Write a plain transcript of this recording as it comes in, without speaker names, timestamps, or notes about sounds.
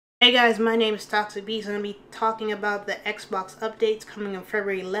Hey guys, my name is ToxicBeast. I'm going to be talking about the Xbox updates coming on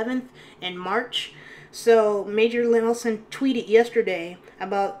February 11th and March. So, Major Nelson tweeted yesterday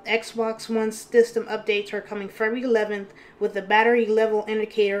about Xbox One system updates are coming February 11th with the battery level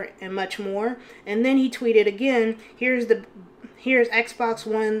indicator and much more. And then he tweeted again, here's Xbox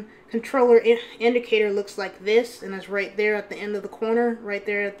One controller indicator looks like this, and it's right there at the end of the corner, right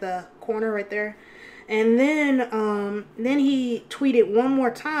there at the corner right there. And then he tweeted one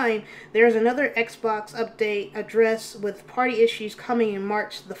more time, there's another Xbox update address with party issues coming in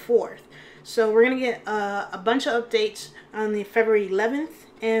March the 4th. So we're going to get a bunch of updates on the February 11th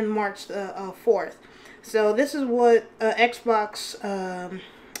and March the 4th. So this is what Xbox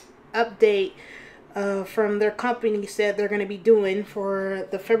update from their company said they're going to be doing for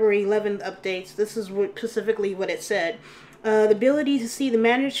the February 11th updates. This is specifically what it said. The ability to see the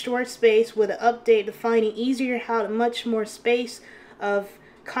managed storage space with an update defining easier how much more space of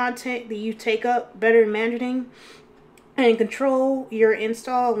content that you take up, better managing and control your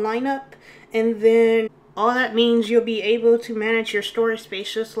install lineup, and then all that means you'll be able to manage your storage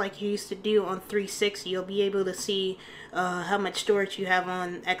space just like you used to do on 360. You'll be able to see how much storage you have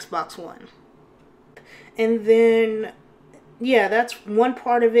on Xbox One. And then, yeah, that's one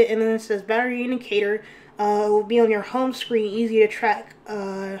part of it. And then it says battery indicator. It will be on your home screen, easy to track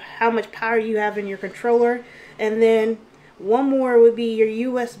how much power you have in your controller. And then one more would be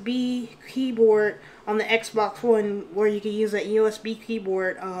your USB keyboard on the Xbox One, where you can use that USB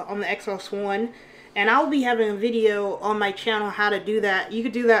keyboard on the Xbox One. And I'll be having a video on my channel how to do that. You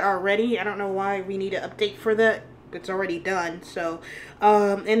could do that already. I don't know why we need an update for that. It's already done. So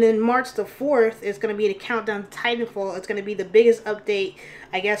and then March the 4th is going to be the countdown to Titanfall. It's going to be the biggest update,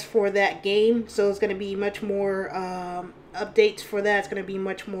 I guess, for that game. So it's going to be much more updates for that. It's going to be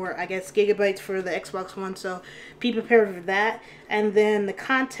much more, I guess, gigabytes for the Xbox One. So be prepared for that. And then the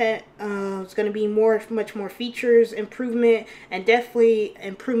content is going to be much more features, improvement, and definitely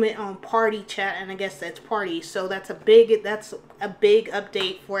improvement on party chat. And I guess that's party. So that's a big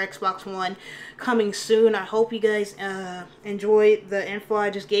update for Xbox One coming soon. I hope you guys enjoyed the info I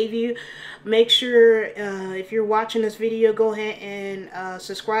just gave you. Make sure if you're watching this video, go ahead and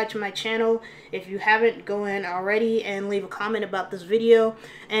subscribe to my channel. If you haven't, go in already and leave a comment about this video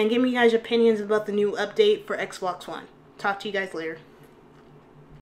and give me guys your opinions about the new update for Xbox One. Talk to you guys later.